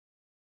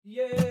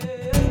Yeah.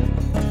 Yeah.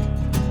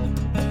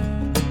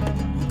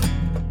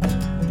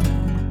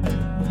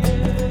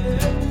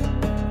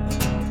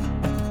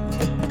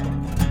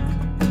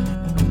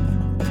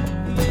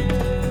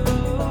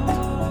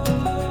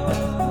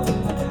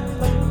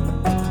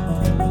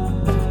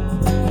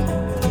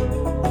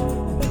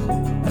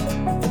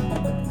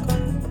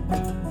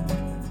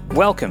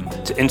 Welcome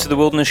to Into the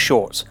Wilderness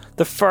Shorts,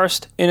 the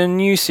first in a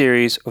new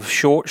series of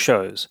short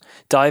shows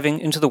diving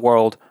into the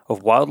world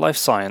of wildlife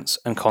science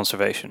and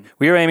conservation.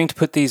 We are aiming to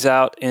put these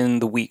out in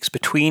the weeks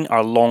between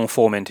our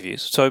long-form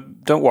interviews, so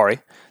don't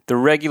worry. The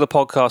regular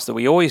podcast that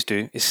we always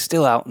do is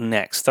still out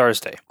next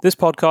Thursday. This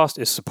podcast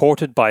is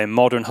supported by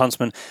Modern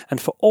Huntsman,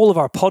 and for all of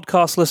our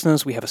podcast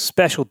listeners, we have a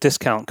special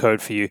discount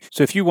code for you.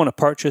 So if you want to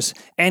purchase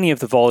any of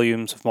the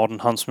volumes of Modern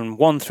Huntsman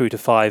 1 through to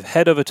 5,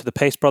 head over to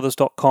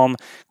thepacebrothers.com,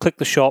 click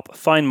the shop,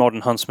 find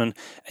Modern Huntsman,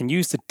 and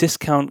use the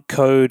discount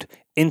code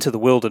Into the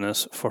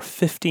Wilderness for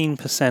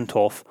 15%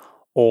 off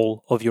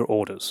all of your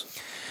orders.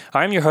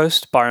 I'm your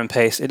host, Byron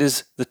Pace. It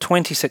is the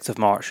 26th of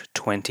March,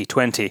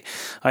 2020.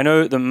 I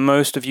know that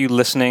most of you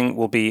listening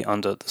will be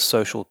under the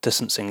social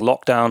distancing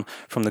lockdown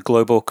from the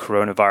global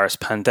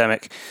coronavirus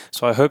pandemic,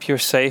 so I hope you're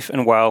safe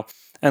and well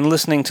and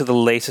listening to the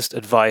latest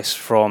advice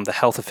from the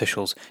health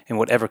officials in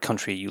whatever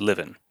country you live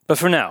in. But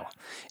for now,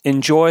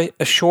 enjoy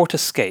a short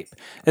escape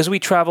as we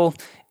travel,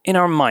 in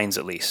our minds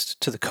at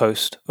least, to the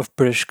coast of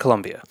British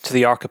Columbia, to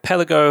the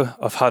archipelago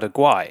of Haida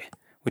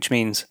which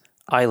means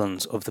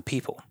Islands of the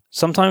People.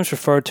 Sometimes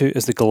referred to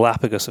as the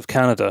Galapagos of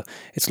Canada,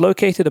 it's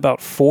located about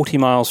 40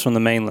 miles from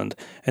the mainland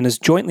and is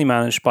jointly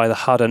managed by the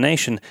Haida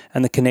Nation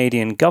and the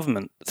Canadian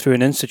government through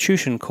an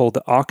institution called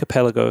the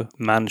Archipelago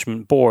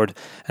Management Board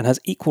and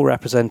has equal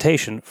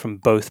representation from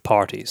both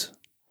parties.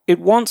 It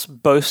once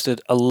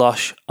boasted a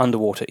lush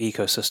underwater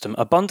ecosystem,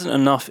 abundant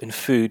enough in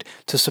food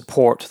to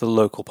support the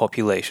local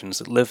populations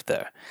that lived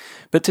there.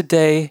 But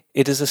today,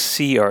 it is a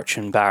sea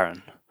urchin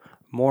barren.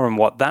 More on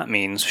what that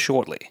means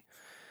shortly.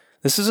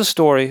 This is a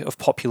story of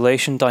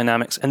population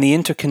dynamics and the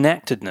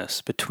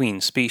interconnectedness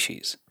between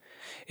species.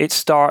 It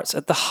starts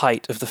at the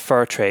height of the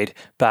fur trade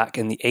back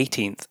in the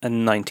 18th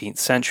and 19th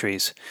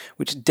centuries,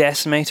 which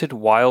decimated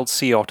wild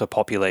sea otter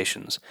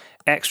populations,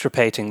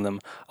 extirpating them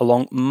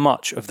along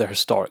much of their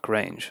historic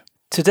range.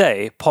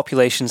 Today,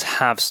 populations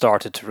have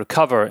started to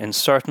recover in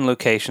certain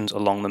locations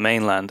along the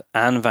mainland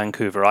and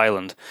Vancouver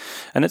Island,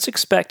 and it's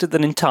expected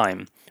that in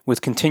time,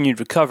 with continued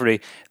recovery,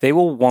 they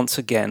will once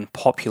again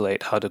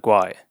populate Haida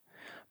Gwaii.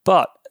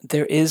 But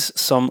there is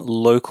some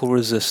local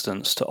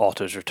resistance to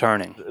otters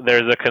returning.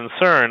 There's a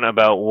concern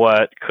about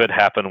what could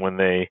happen when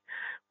they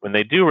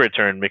do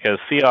return, because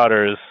sea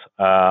otters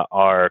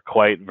are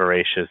quite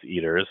voracious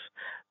eaters.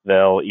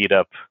 They'll eat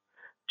up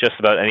just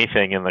about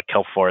anything in the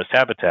kelp forest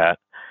habitat,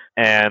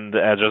 and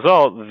as a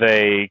result,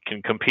 they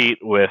can compete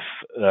with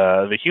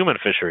the human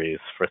fisheries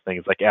for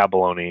things like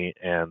abalone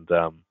and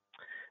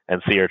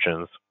sea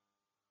urchins.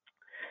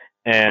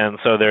 And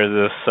so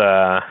there's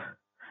this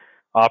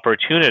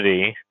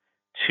opportunity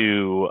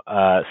to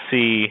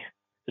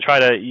try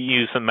to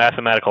use some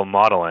mathematical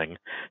modeling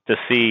to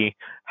see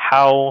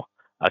how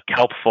a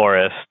kelp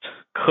forest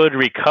could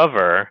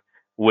recover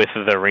with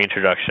the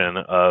reintroduction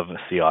of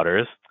sea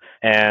otters,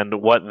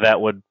 and what that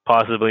would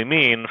possibly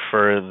mean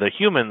for the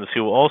humans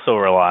who also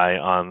rely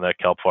on the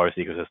kelp forest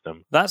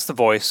ecosystem. That's the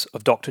voice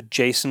of Dr.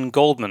 Jason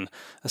Goldman,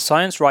 a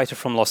science writer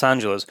from Los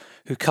Angeles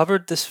who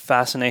covered this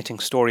fascinating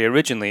story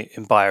originally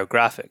in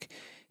Biographic.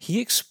 He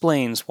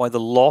explains why the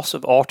loss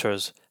of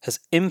otters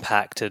has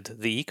impacted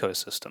the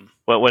ecosystem.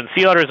 Well, when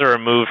sea otters are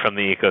removed from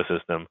the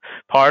ecosystem,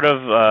 part of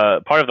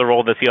the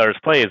role that sea otters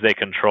play is they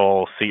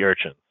control sea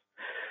urchins.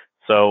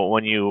 So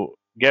when you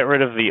get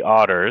rid of the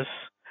otters,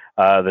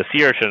 the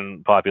sea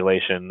urchin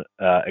population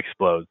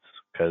explodes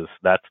because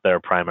that's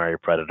their primary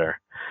predator.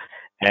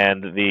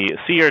 And the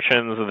sea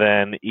urchins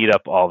then eat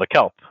up all the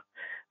kelp.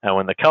 And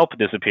when the kelp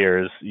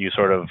disappears, you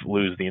sort of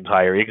lose the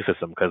entire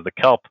ecosystem, because the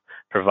kelp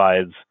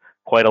provides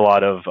quite a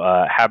lot of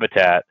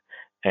habitat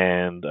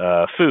and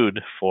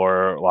food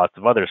for lots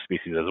of other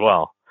species as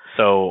well.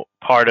 So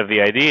part of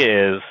the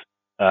idea is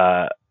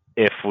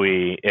if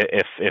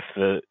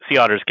the sea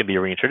otters can be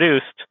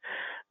reintroduced,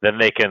 then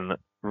they can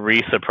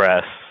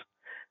resuppress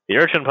the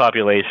urchin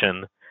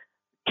population.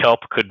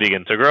 Kelp could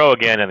begin to grow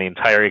again, and the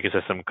entire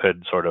ecosystem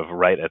could sort of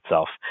right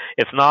itself.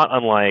 It's not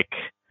unlike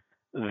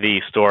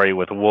the story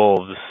with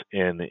wolves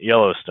in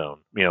Yellowstone.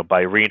 You know,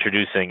 by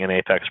reintroducing an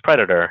apex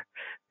predator,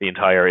 the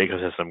entire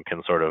ecosystem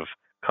can sort of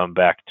come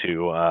back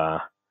to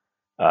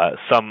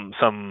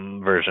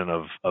some version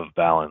of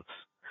balance.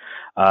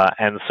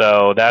 And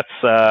so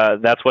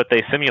that's what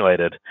they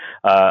simulated.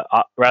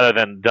 Rather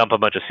than dump a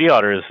bunch of sea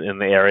otters in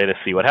the area to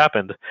see what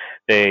happened,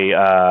 they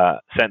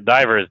sent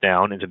divers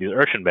down into these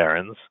urchin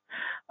barrens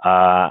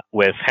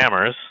with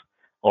hammers,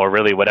 or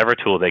really whatever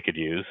tool they could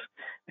use,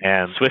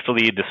 and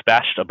swiftly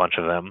dispatched a bunch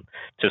of them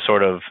to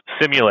sort of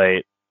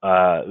simulate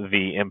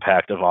the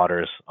impact of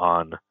otters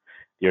on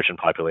the urchin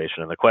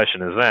population. And the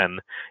question is then,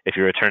 if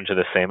you return to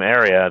the same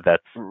area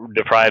that's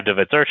deprived of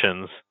its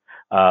urchins,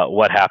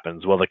 what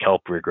happens? Will the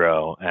kelp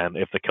regrow? And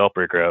if the kelp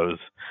regrows,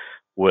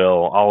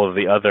 will all of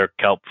the other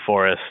kelp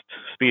forest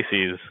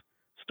species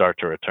start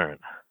to return?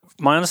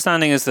 My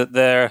understanding is that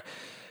there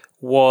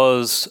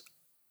was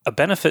a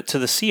benefit to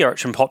the sea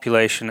urchin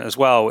population as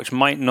well, which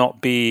might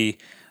not be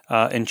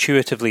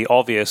intuitively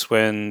obvious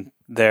when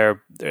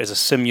there is a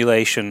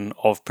simulation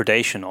of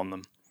predation on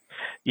them.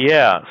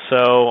 Yeah,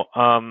 so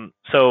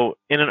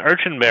in an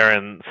urchin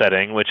barren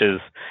setting, which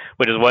is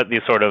what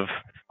these sort of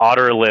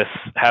otterless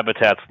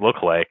habitats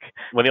look like,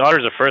 when the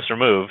otters are first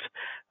removed,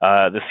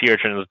 the sea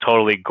urchins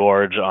totally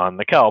gorge on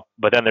the kelp,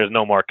 but then there's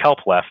no more kelp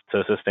left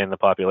to sustain the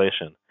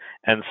population.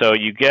 And so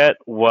you get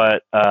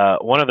what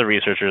one of the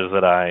researchers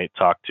that I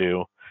talked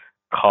to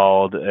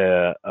called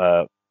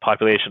a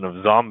population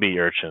of zombie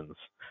urchins.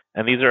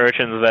 And these are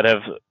urchins that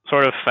have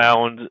sort of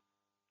found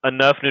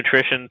enough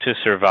nutrition to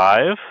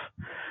survive,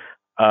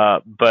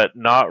 but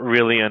not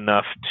really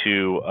enough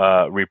to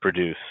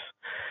reproduce.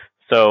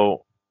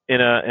 So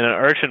in an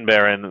urchin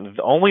barren,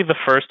 only the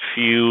first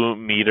few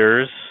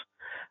meters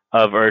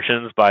of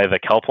urchins by the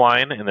kelp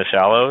line in the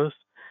shallows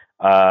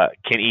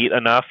can eat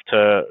enough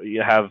to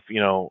have,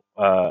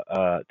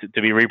 to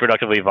be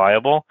reproductively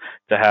viable,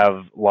 to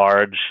have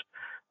large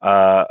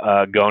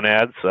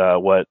gonads,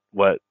 what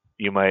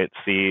you might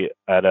see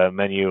at a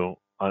menu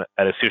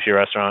at a sushi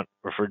restaurant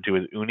referred to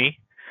as uni.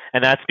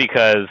 And that's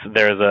because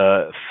there's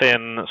a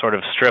thin sort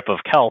of strip of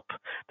kelp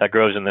that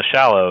grows in the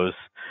shallows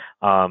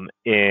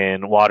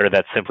in water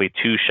that's simply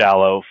too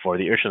shallow for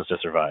the urchins to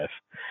survive.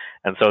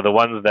 And so the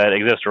ones that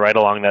exist right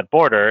along that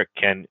border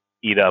can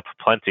eat up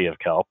plenty of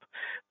kelp.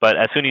 But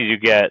as soon as you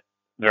get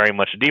very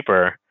much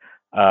deeper,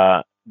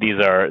 these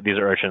are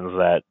urchins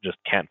that just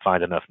can't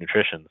find enough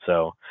nutrition.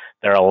 So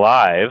they're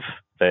alive,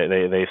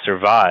 they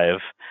survive,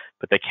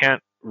 but they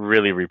can't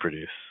really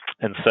reproduce.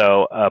 And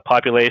so a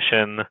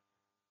population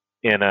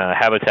in a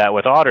habitat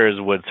with otters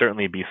would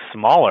certainly be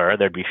smaller.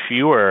 There'd be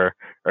fewer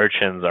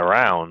urchins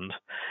around,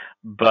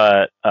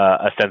 but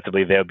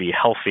ostensibly there would be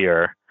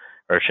healthier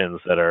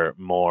urchins that are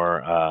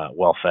more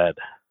well-fed.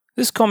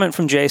 This comment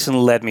from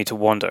Jason led me to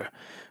wonder,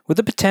 with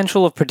the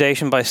potential of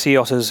predation by sea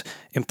otters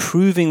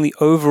improving the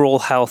overall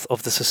health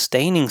of the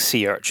sustaining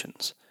sea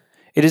urchins,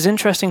 it is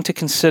interesting to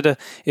consider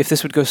if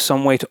this would go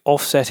some way to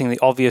offsetting the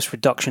obvious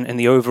reduction in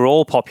the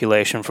overall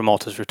population from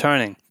otters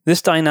returning.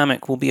 This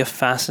dynamic will be a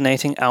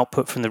fascinating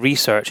output from the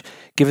research,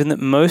 given that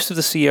most of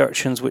the sea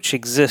urchins which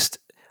exist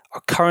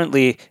are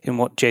currently in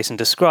what Jason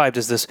described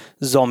as this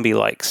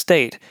zombie-like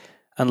state,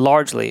 and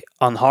largely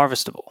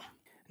unharvestable.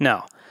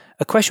 Now,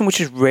 a question which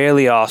is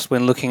rarely asked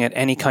when looking at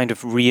any kind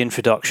of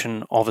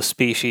reintroduction of a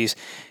species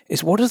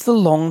is, what is the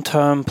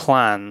long-term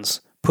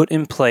plans put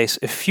in place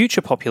if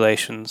future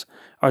populations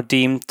are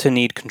deemed to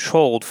need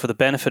controlled for the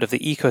benefit of the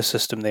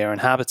ecosystem they are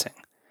inhabiting?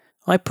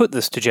 I put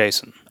this to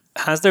Jason.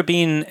 Has there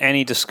been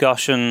any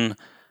discussion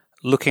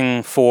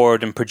looking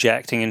forward and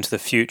projecting into the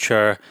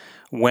future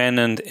when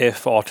and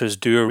if otters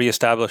do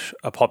reestablish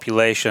a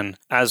population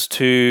as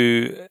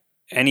to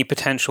any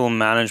potential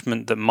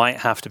management that might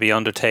have to be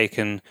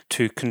undertaken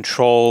to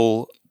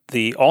control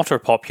the otter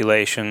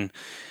population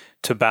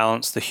to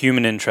balance the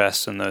human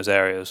interests in those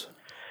areas?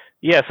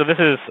 Yeah, so this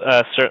is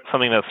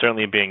something that's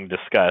certainly being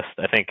discussed.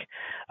 I think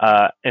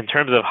in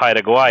terms of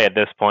Haida Gwaii at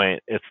this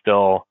point, it's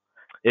still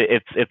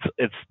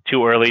it's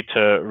too early to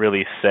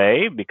really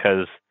say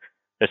because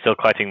they're still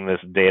collecting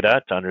this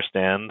data to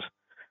understand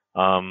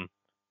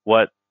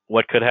what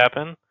could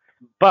happen.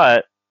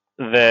 But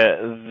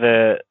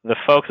the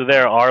folks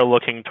there are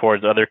looking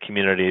towards other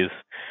communities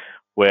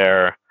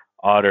where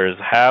otters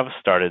have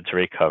started to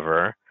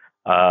recover,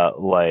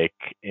 like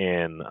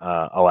in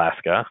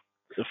Alaska,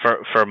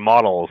 for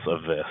models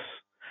of this.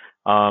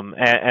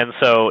 And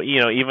so,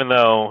 even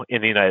though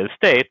in the United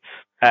States,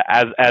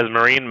 as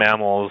marine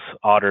mammals,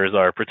 otters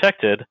are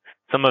protected,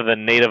 some of the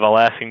native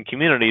Alaskan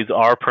communities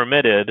are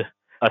permitted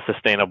a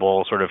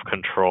sustainable, sort of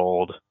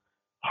controlled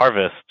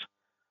harvest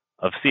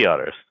of sea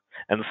otters.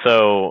 And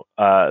so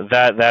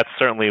that's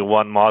certainly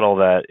one model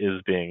that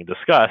is being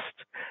discussed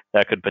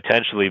that could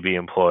potentially be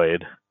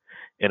employed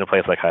in a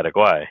place like Haida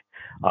Gwaii.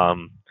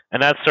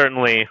 And that's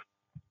certainly,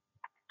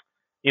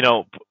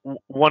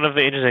 one of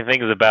the interesting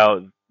things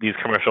about these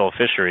commercial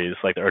fisheries,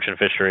 like the urchin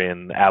fishery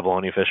and the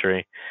abalone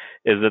fishery,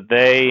 is that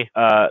they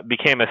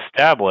became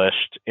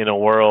established in a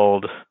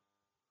world,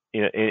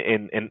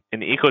 in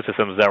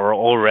ecosystems that were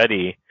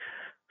already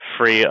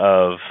free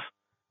of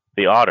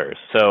the otters.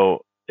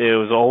 So it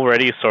was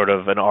already sort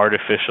of an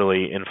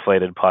artificially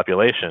inflated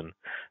population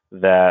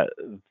that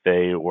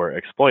they were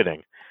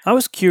exploiting. I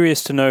was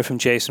curious to know from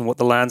Jason what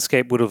the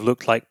landscape would have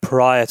looked like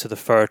prior to the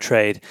fur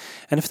trade,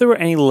 and if there were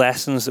any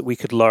lessons that we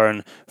could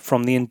learn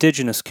from the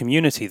indigenous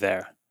community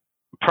there.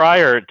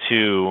 Prior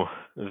to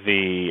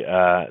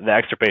the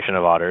extirpation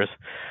of otters,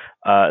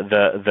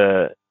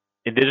 the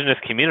indigenous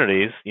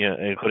communities,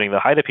 including the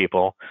Haida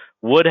people,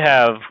 would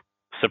have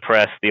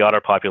suppressed the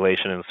otter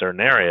population in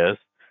certain areas,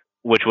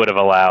 which would have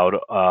allowed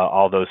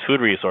all those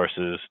food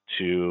resources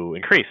to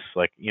increase,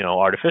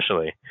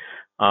 artificially.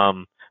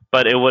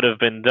 But it would have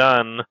been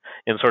done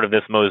in sort of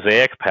this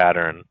mosaic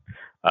pattern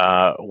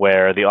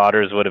where the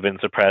otters would have been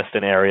suppressed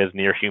in areas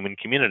near human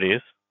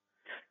communities.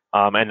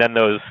 And then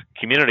those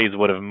communities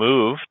would have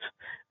moved,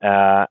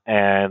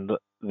 and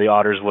the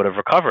otters would have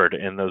recovered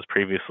in those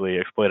previously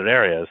exploited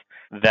areas.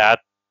 That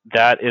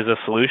is a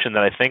solution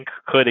that I think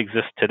could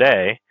exist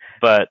today,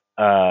 but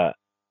we're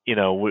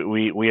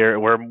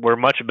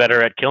much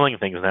better at killing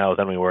things now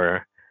than we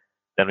were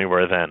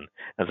then,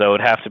 and so it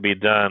would have to be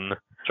done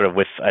sort of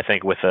with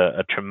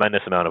a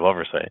tremendous amount of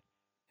oversight.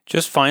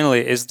 Just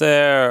finally, is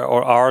there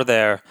or are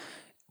there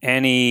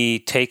any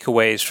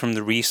takeaways from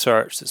the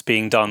research that's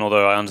being done,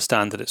 although I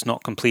understand that it's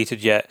not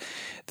completed yet,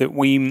 that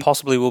we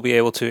possibly will be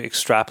able to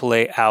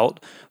extrapolate out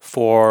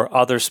for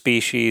other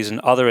species and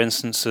other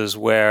instances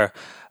where,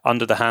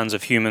 under the hands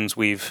of humans,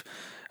 we've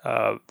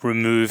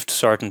removed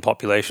certain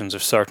populations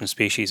of certain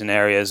species and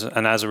areas,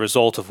 and as a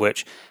result of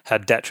which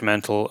had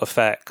detrimental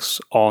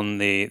effects on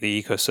the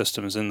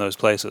ecosystems in those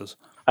places?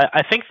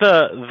 I think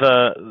there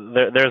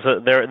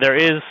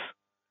is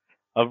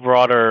a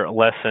broader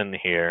lesson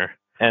here.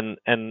 And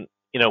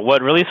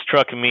what really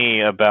struck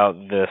me about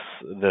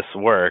this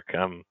work,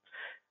 as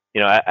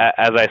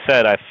I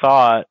said, I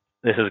thought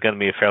this is going to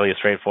be a fairly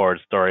straightforward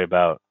story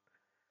about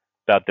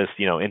this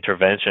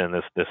intervention,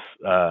 this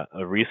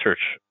research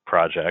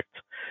project,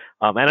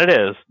 and it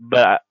is.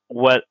 But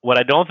what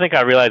I don't think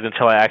I realized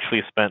until I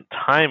actually spent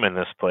time in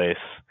this place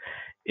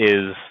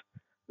is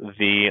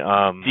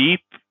the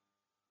deep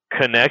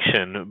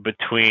connection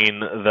between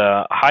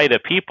the Haida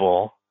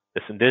people,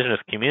 this indigenous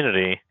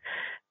community,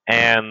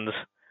 and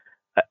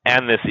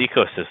this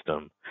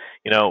ecosystem.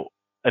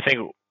 I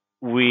think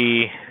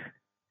we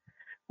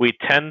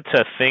tend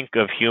to think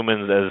of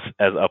humans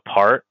as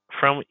apart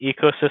from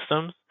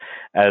ecosystems,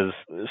 as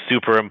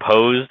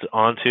superimposed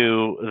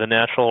onto the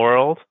natural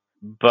world.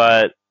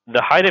 But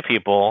the Haida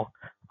people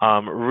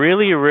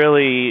really,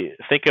 really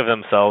think of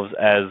themselves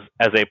as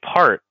a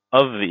part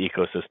of the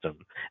ecosystem,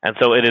 and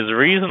so it is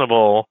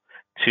reasonable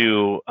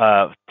to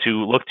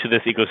look to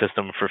this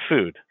ecosystem for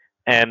food,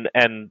 and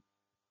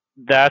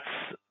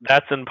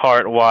that's in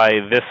part why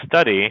this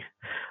study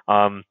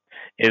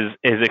is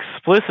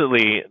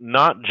explicitly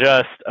not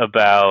just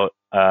about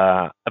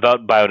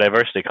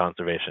biodiversity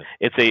conservation.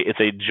 It's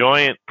a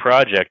joint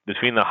project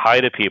between the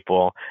Haida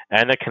people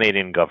and the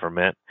Canadian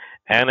government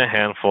and a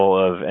handful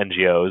of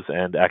NGOs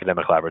and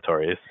academic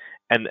laboratories,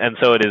 and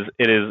so it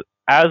is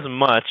as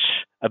much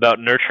about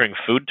nurturing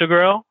food to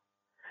grow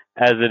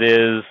as it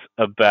is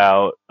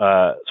about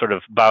sort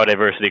of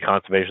biodiversity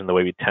conservation the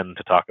way we tend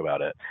to talk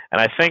about it.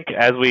 And I think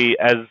as we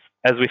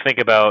think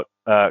about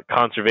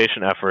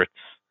conservation efforts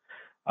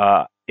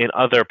in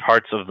other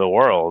parts of the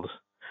world,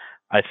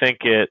 I think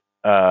it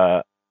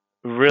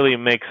really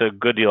makes a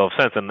good deal of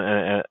sense,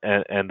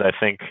 and I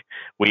think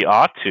we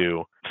ought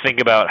to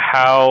think about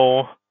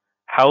how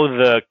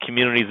the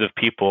communities of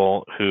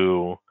people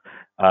who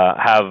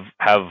have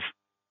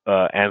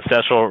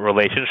ancestral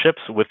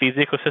relationships with these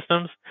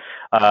ecosystems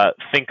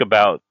think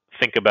about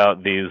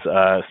these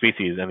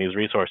species and these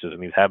resources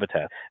and these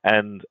habitats,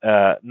 and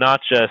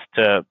not just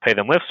to pay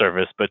them lip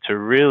service, but to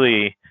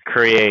really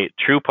create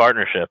true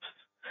partnerships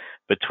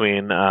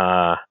between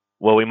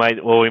what we might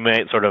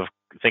sort of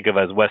think of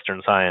as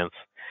Western science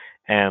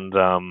and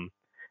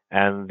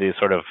the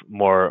sort of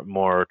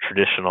more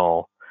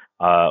traditional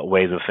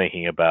ways of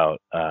thinking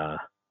about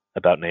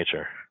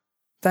nature.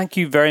 Thank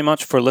you very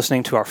much for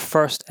listening to our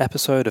first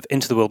episode of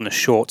Into the Wilderness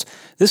Shorts.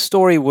 This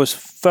story was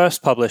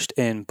first published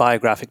in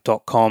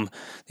Biographic.com.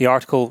 The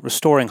article,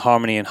 Restoring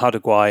Harmony in Haida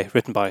Gwaii,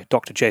 written by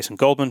Dr. Jason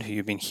Goldman, who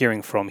you've been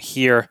hearing from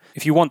here.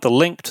 If you want the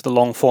link to the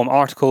long-form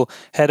article,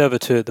 head over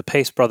to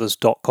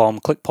thepacebrothers.com,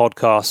 click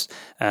podcasts,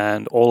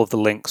 and all of the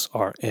links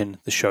are in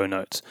the show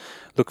notes.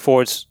 Look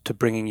forward to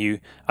bringing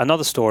you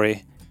another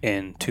story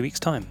in 2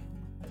 weeks' time.